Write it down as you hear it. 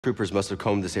Troopers must have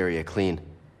combed this area clean.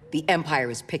 The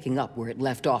Empire is picking up where it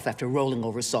left off after rolling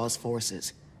over Saw's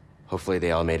forces. Hopefully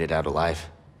they all made it out alive.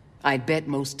 I'd bet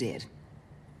most did.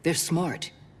 They're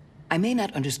smart. I may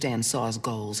not understand Saw's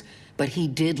goals, but he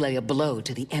did lay a blow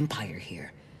to the Empire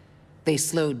here. They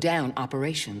slowed down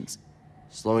operations.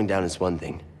 Slowing down is one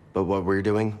thing, but what we're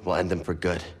doing will end them for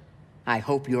good. I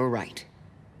hope you're right.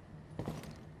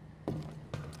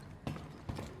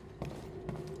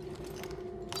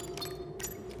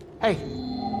 Hey,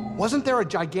 wasn't there a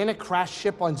gigantic crashed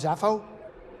ship on Zepho?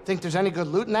 Think there's any good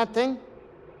loot in that thing?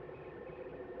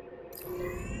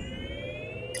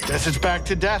 Guess it's back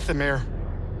to Dathomir.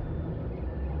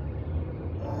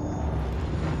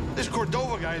 This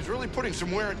Cordova guy is really putting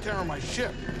some wear and tear on my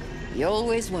ship. You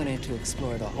always wanted to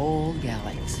explore the whole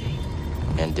galaxy.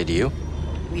 And did you?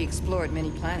 We explored many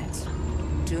planets.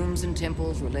 Tombs and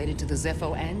temples related to the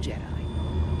Zepho and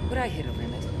Jedi. But I hit a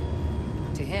limit.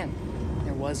 To him,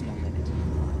 there was no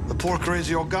limit. The poor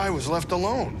crazy old guy was left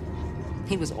alone.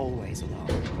 He was always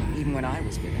alone, even when I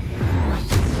was with him.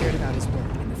 He cared about his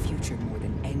work and the future more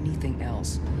than anything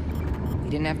else. He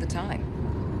didn't have the time.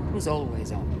 He was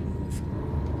always on the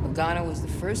move. Logano was the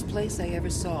first place I ever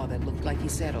saw that looked like he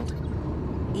settled,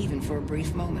 even for a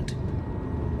brief moment.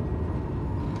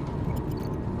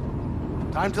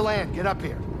 Time to land. Get up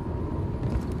here.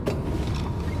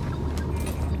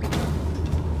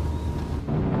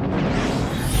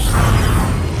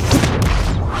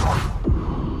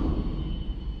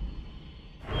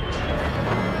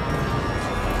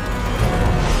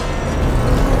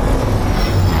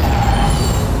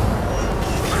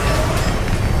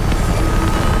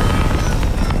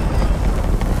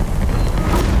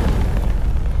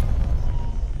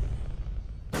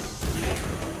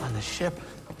 Ship,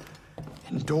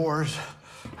 indoors,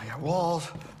 I got walls,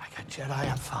 I got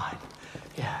Jedi, I'm fine.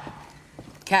 Yeah.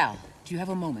 Cal, do you have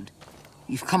a moment?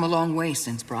 You've come a long way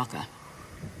since Braca,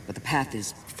 but the path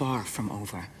is far from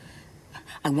over.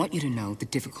 I want you to know the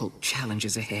difficult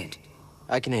challenges ahead.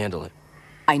 I can handle it.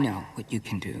 I know what you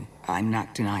can do. I'm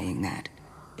not denying that.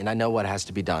 And I know what has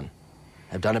to be done.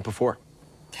 I've done it before.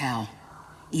 Cal,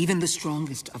 even the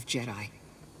strongest of Jedi.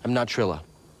 I'm not Trilla.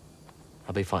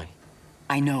 I'll be fine.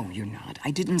 I know you're not.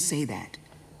 I didn't say that.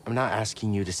 I'm not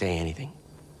asking you to say anything.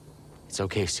 It's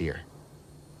okay, Seer.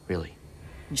 Really.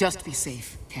 Just be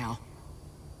safe, Cal.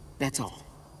 That's all.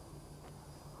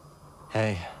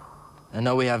 Hey, I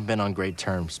know we haven't been on great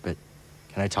terms, but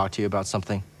can I talk to you about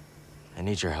something? I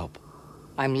need your help.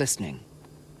 I'm listening.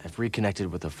 I've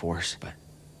reconnected with the Force, but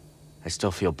I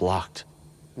still feel blocked.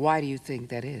 Why do you think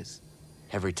that is?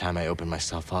 Every time I open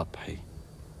myself up, I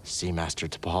see Master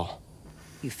T'Pol.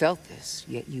 You felt this,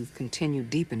 yet you've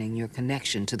continued deepening your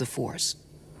connection to the Force.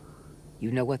 You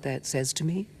know what that says to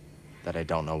me? That I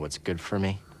don't know what's good for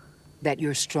me? That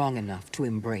you're strong enough to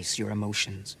embrace your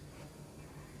emotions.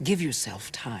 Give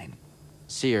yourself time.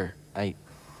 Seer,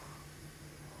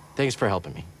 thanks for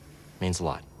helping me. Means a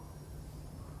lot.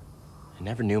 I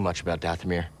never knew much about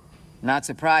Dathomir. Not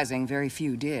surprising, very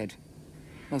few did.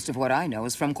 Most of what I know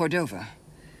is from Cordova.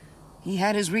 He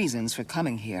had his reasons for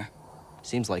coming here.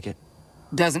 Seems like it.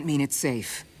 Doesn't mean it's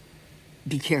safe.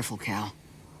 Be careful, Cal.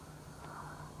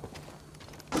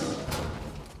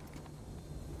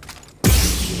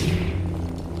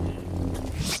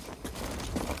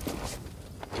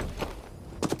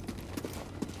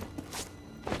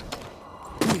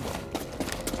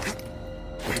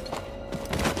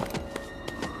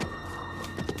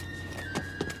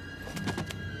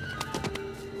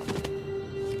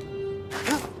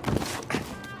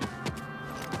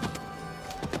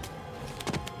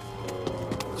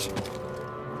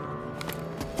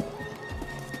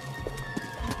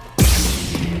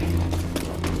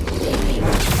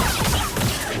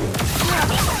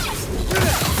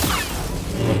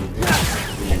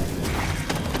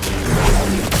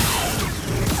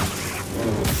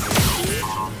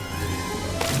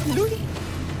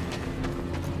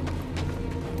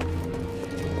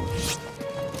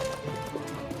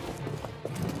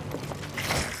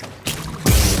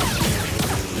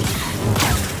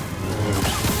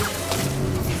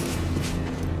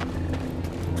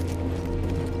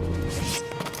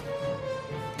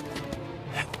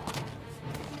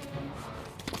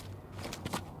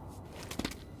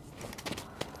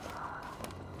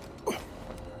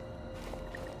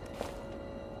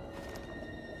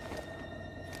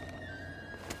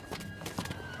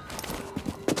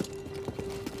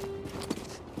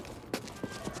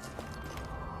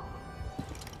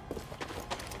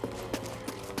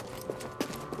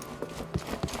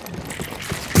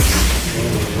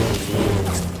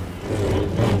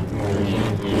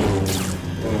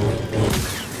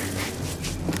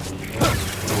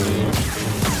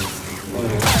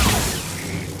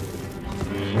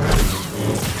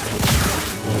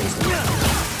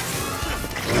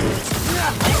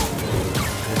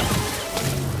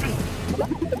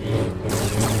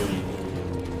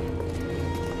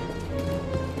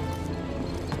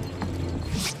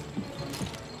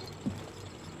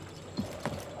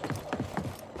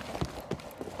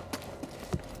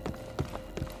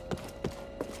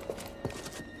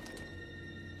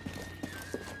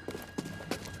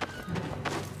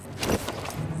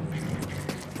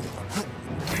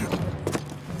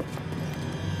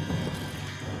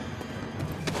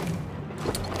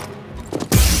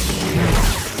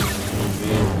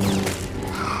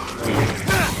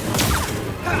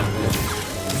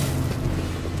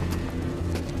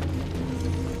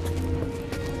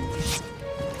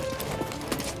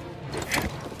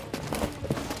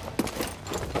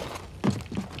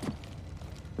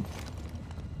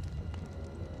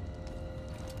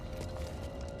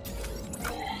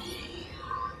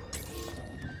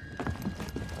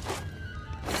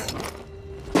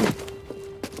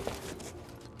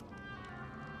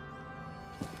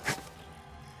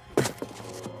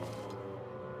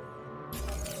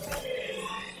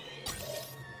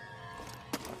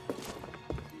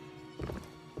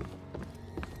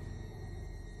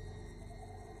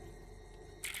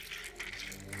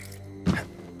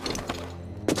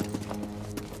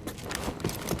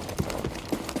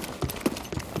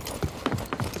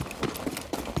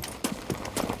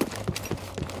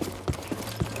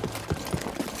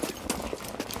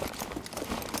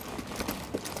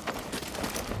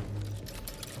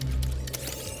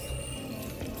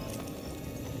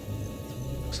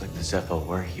 Looks like the Zeppo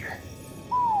were here.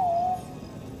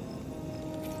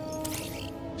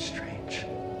 Strange.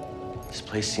 This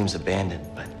place seems abandoned,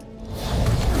 but...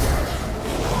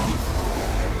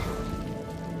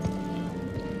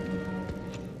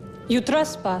 You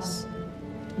trespass,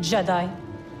 Jedi.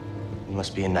 You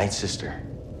must be a Night Sister.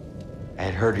 I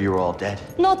had heard you were all dead.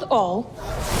 Not all.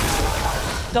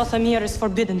 Dothamir is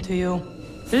forbidden to you.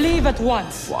 Leave at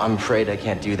once. Well, I'm afraid I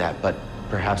can't do that, but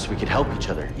perhaps we could help each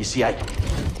other. You see,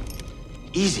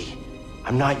 Easy.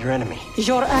 I'm not your enemy.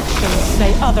 Your actions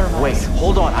say otherwise. Wait,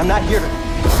 hold on. I'm not here to...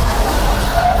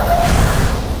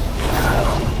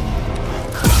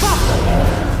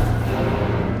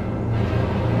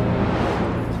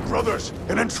 Brothers,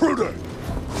 an intruder!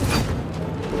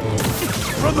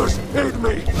 Brothers, aid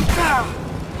me!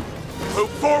 Move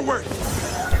forward!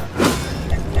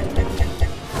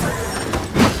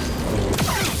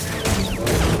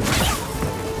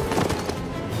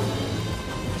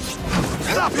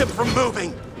 Stop him from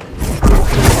moving!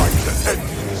 Try to end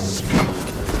this.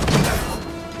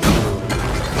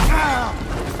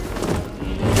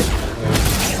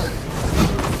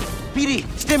 BD,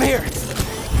 stim here!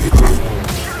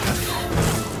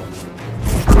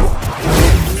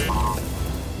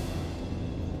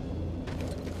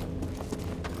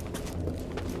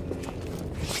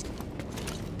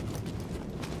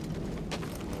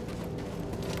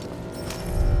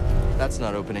 That's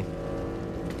not opening.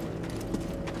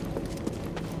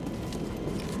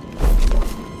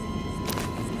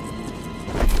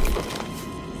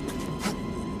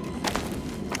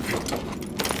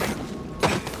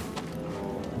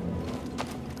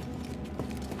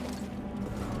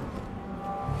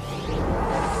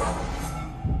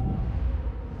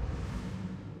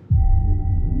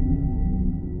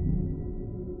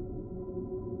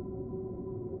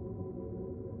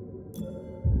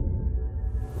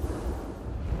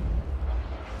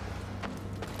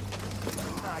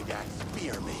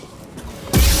 Spear me.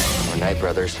 Good night,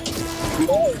 brothers.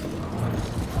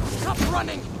 Stop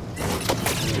running!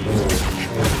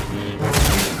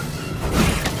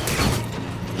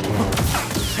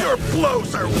 Your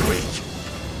blows are weak!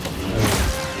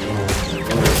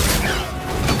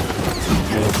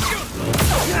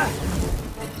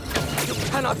 You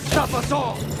cannot stop us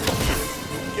all!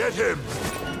 Get him!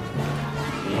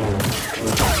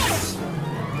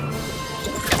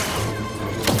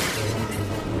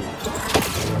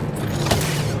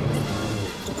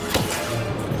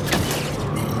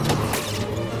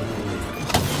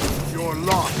 Your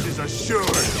loss is assured!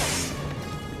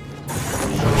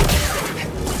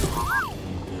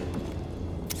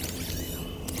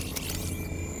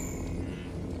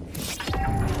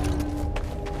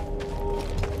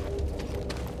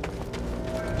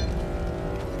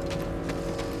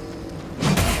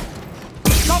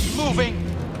 Stop moving!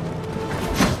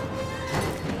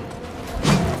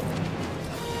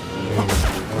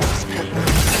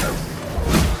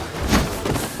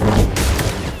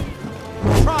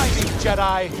 Try me,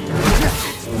 Jedi!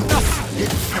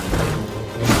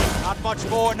 Not much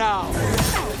more now.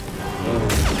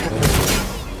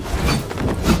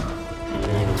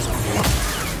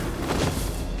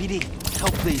 BD,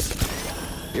 help please.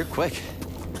 You're quick.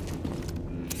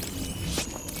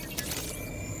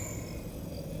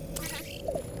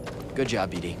 Good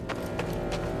job, BD.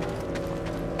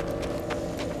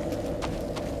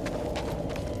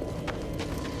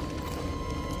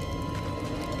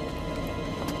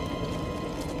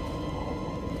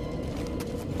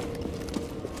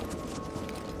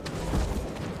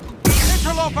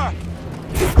 Interloper!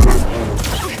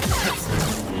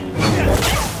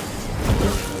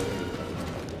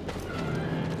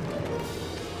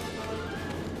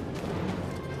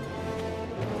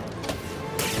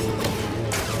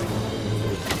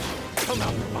 Come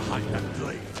out from behind that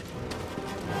blade.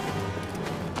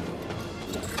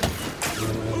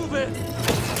 Move it!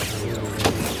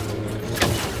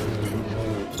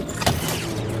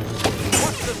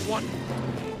 What's this one?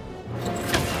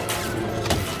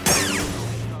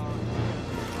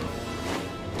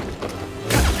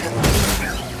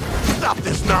 Stop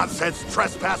this nonsense,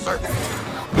 trespasser!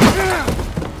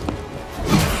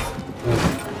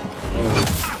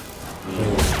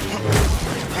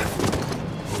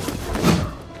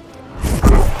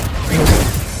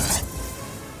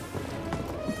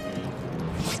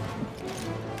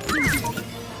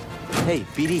 Hey,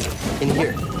 BD, in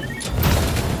here.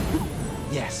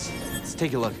 Yes, let's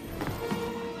take a look.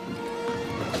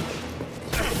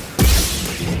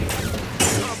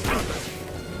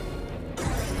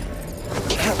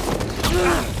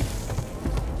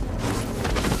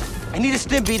 I need a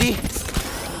stim, BD.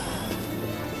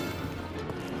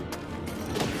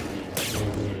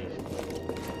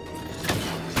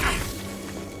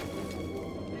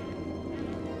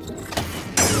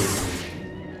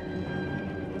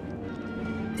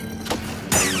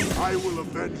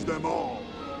 avenge them all.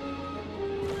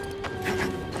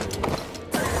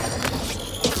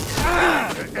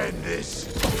 To end this.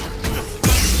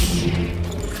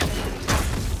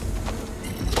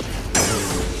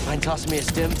 Mind tossing me a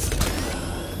stim?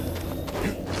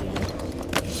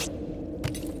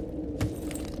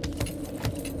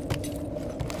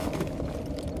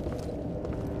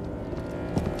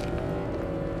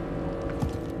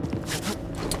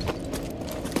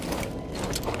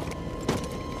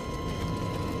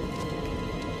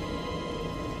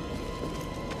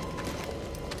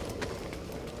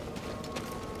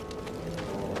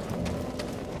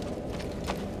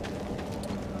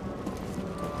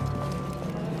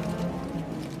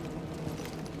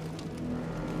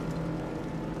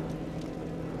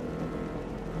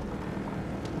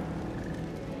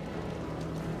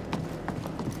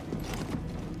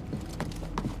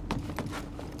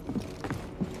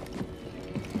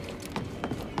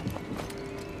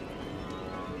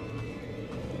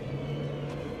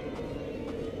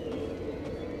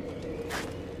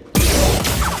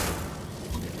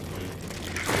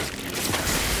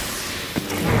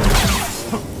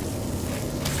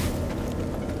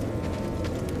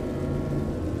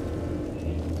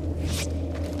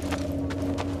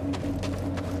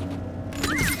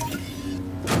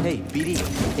 Hey, BD,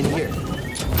 in here.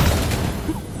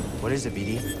 What is it,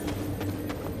 BD?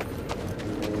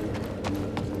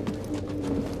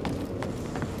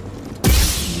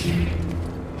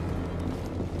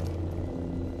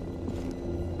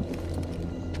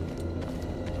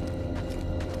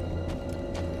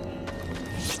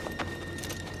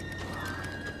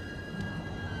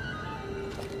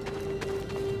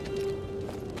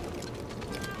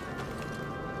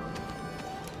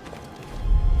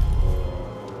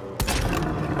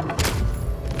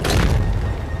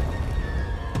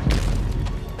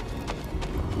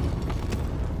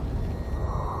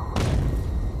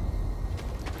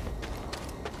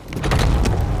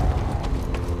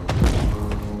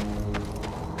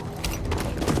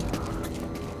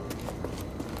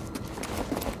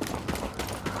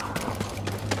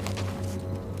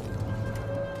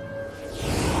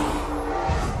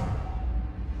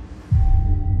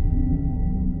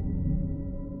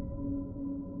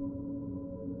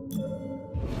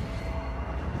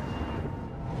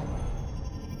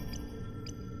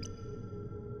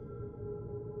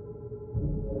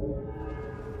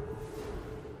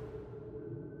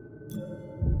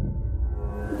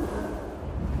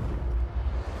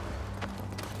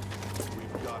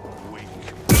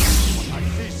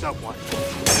 Someone!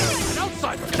 An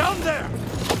outsider! Down there!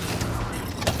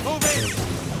 Move in!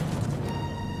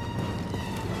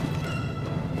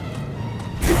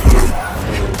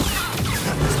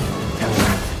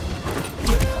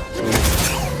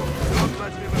 Don't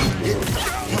let him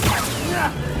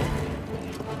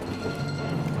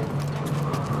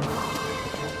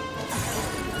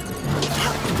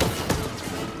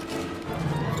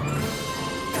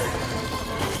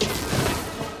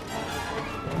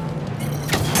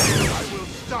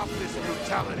Stop this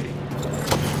brutality.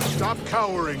 Stop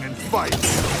cowering and fight.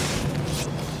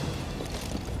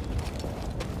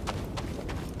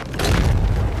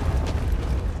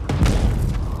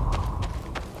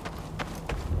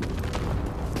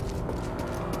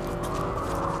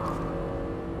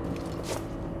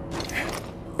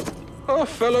 A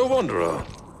fellow wanderer.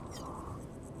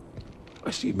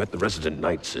 I see you met the resident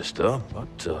Night Sister,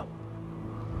 but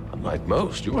unlike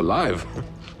most, you're alive.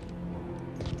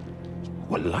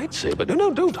 A lightsaber?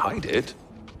 No, don't hide it.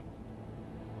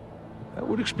 That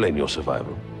would explain your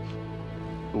survival.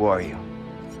 Who are you?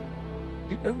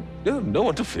 No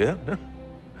one to fear. No.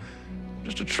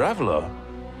 Just a traveler,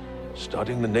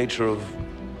 studying the nature of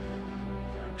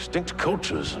extinct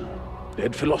cultures and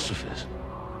dead philosophies.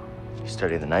 You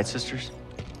study the Night Sisters?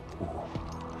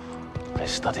 I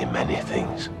study many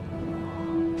things.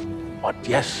 But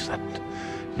yes, that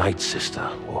Night Sister,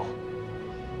 well,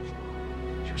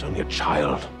 she was only a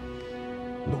child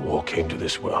when the war came to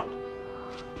this world.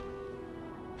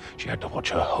 She had to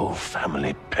watch her whole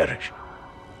family perish.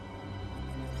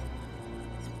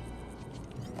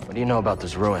 What do you know about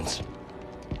those ruins?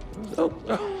 Oh,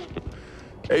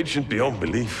 ancient beyond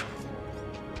belief.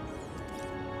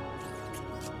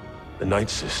 The Night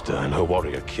Sister and her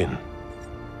warrior kin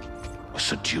were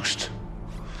seduced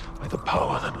by the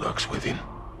power that lurks within.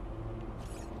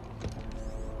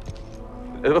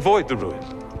 Avoid the ruin,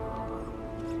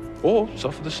 or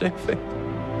suffer the same fate.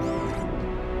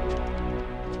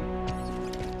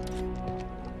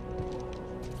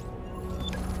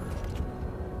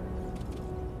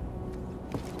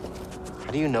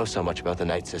 How do you know so much about the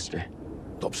Night Sister?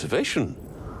 Observation.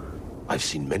 I've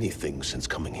seen many things since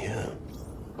coming here.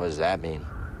 What does that mean?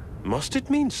 Must it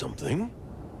mean something?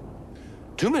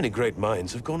 Too many great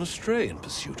minds have gone astray in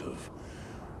pursuit of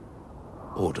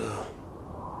order.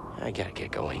 I gotta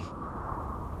get going.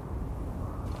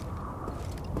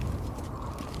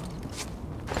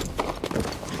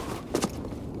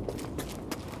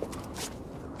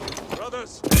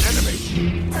 Brothers,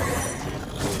 enemy!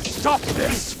 Stop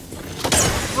this!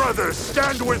 Brothers,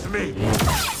 stand with me!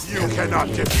 You cannot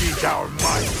defeat our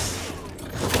might!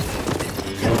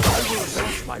 I will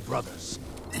avenge my brothers.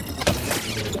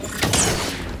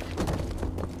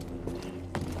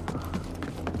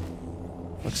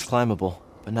 Looks climbable,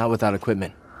 but not without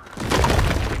equipment.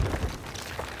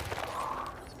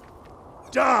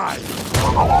 Die!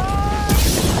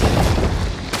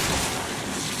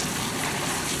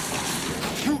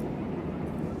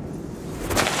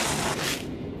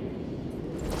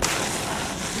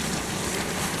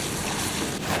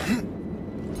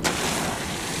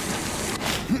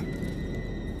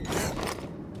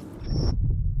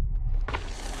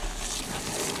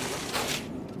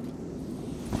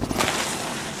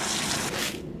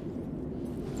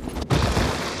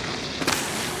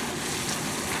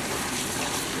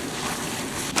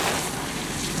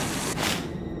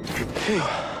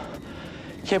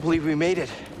 Can't believe we made it.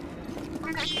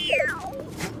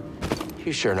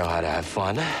 You sure know how to have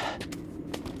fun.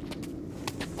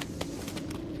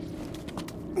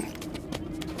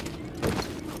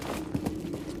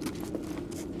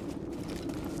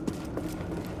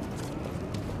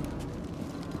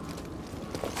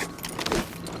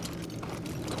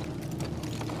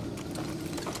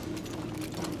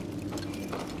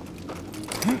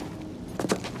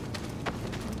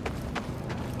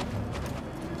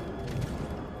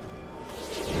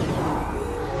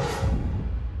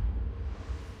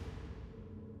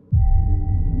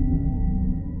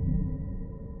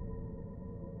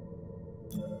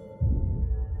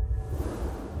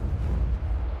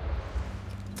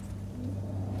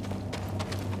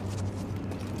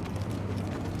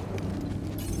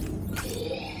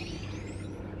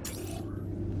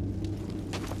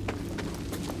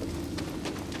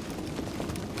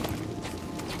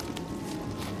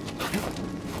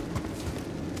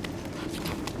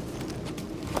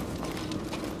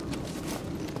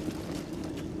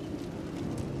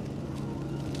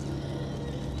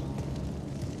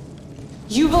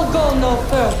 You will go no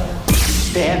further.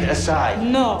 Stand aside.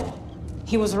 No.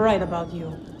 He was right about you.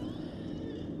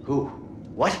 Who?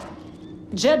 What?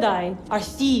 Jedi are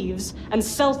thieves and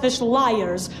selfish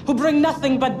liars who bring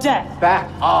nothing but death. Back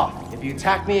off. If you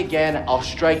attack me again, I'll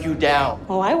strike you down.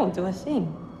 Oh, I won't do a thing.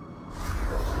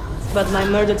 But my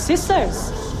murdered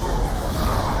sisters...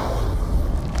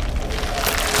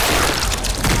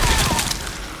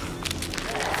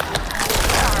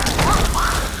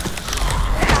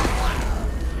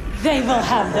 they will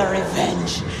have their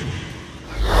revenge.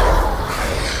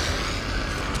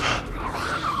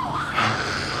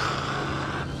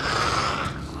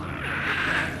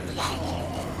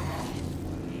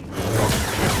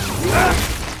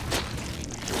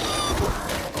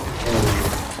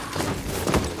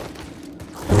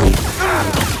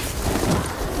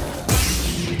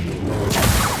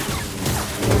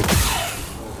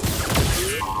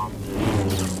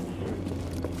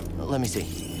 Let me see.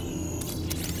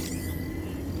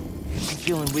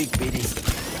 I'm feeling weak, BD.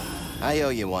 I owe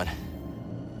you one.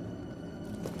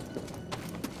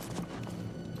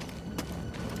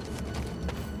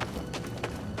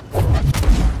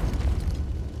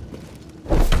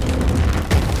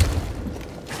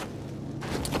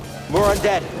 More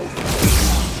undead.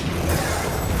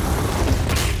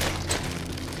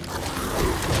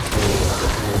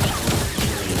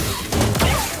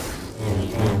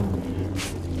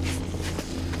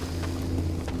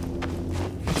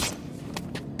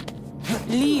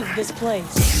 Leave this place.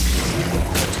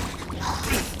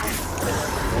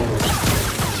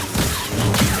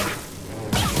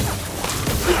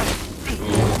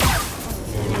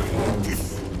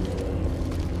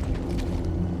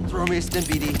 Throw me a stim,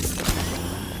 BD.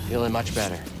 Feeling much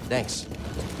better. Thanks.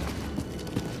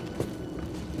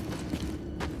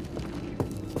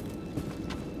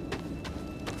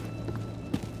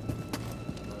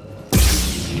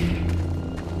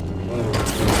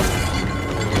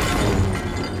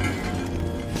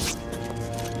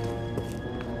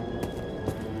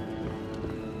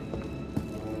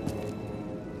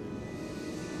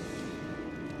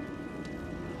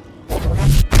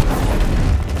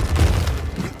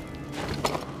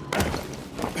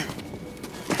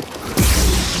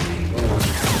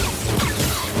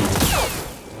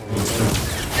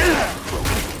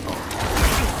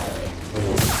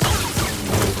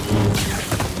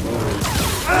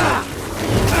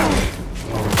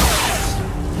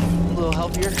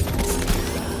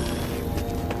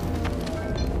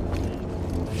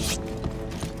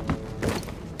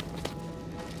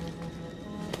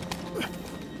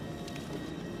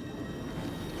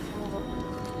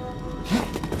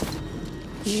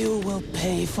 You will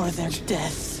pay for their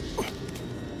death.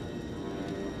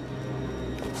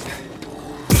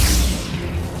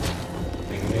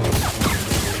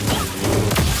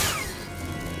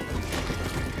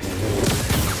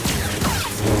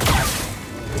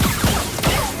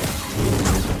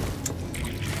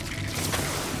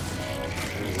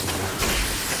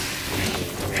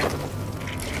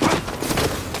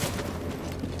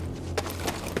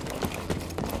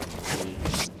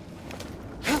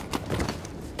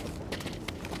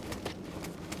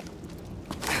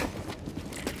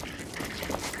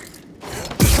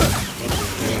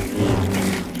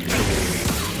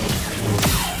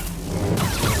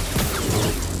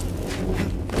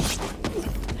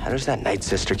 How does that Night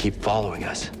Sister keep following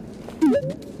us?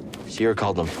 Sierra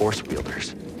called them force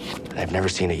wielders. And I've never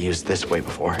seen it used this way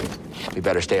before. We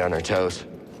better stay on our toes.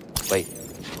 Wait,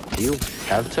 do you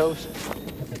have toes?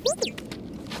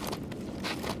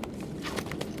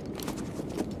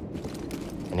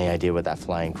 Any idea what that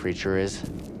flying creature is?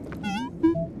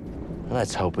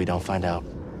 Let's hope we don't find out.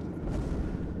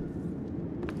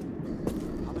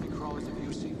 How many crawlers have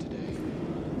you seen today?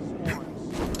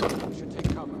 Swarms. We should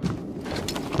take cover.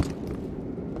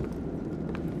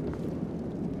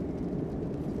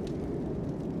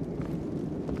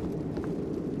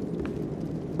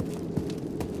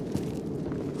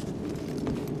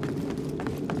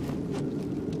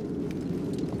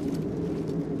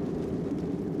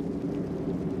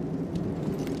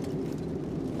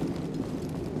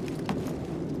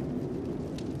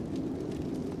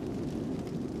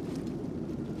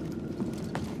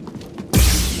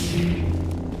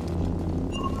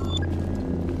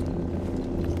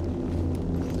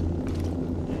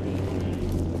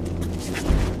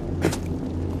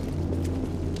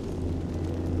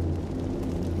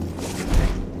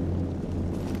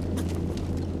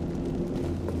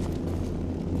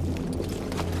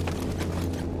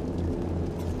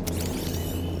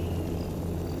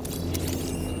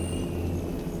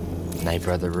 Night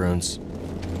Brother runes.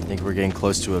 Think we're getting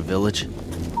close to a village?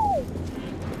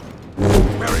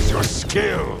 Where is your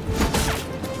skill?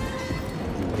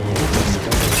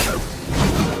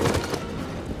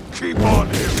 Keep on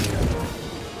him.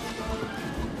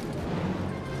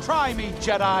 Try me,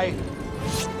 Jedi.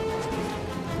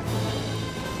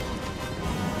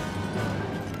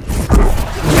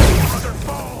 Brother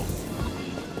falls.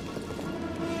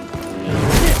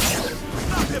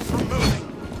 Stop him from moving.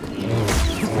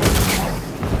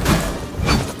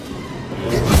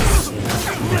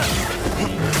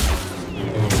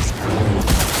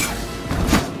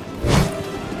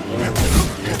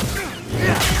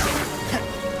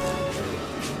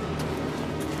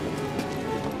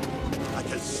 I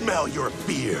can smell your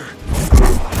fear.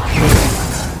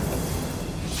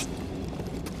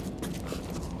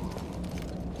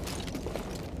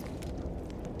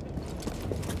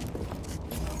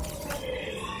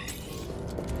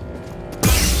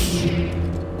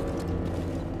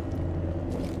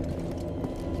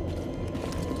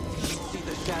 See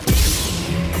the shadows.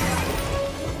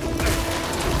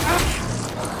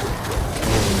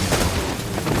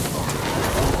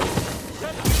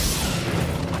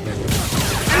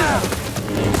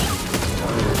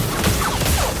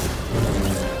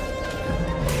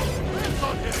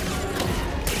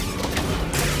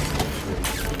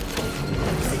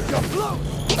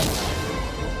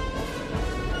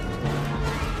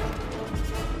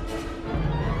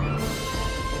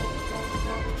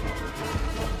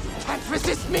 Can't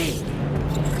resist me!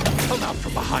 Come out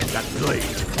from behind that blade!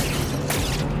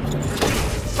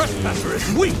 Trespasser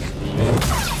is weak!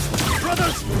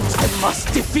 Brothers, I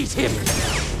must defeat him!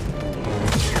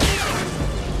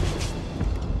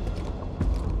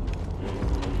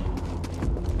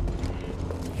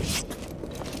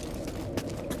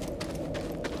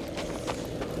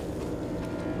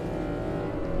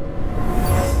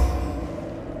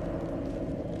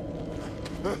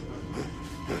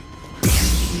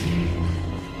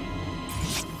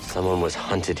 Someone was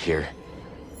hunted here.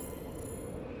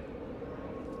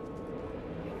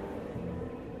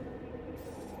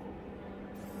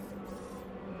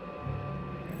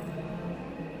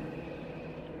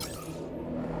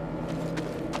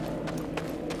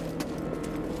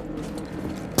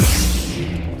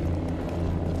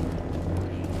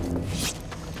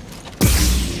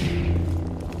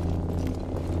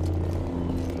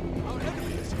 Our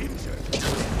enemy is injured.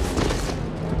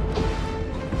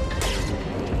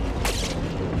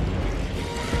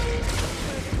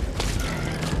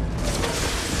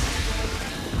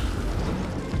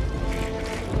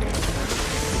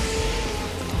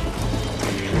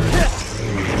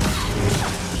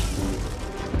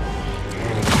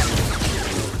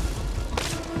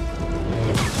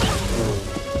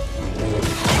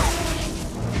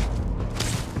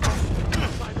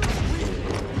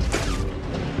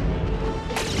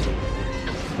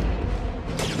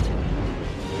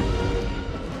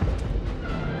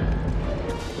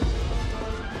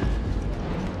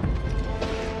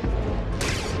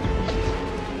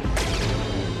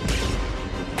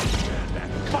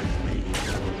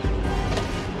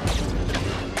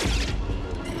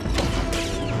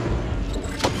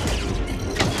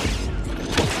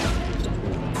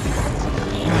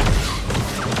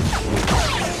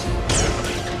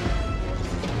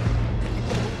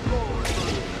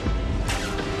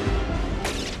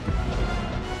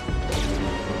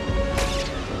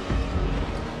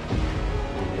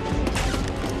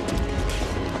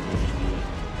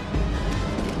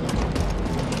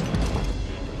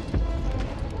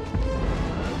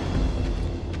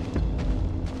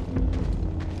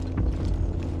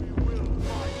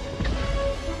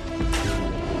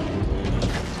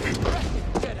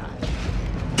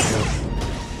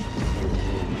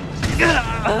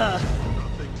 Ugh.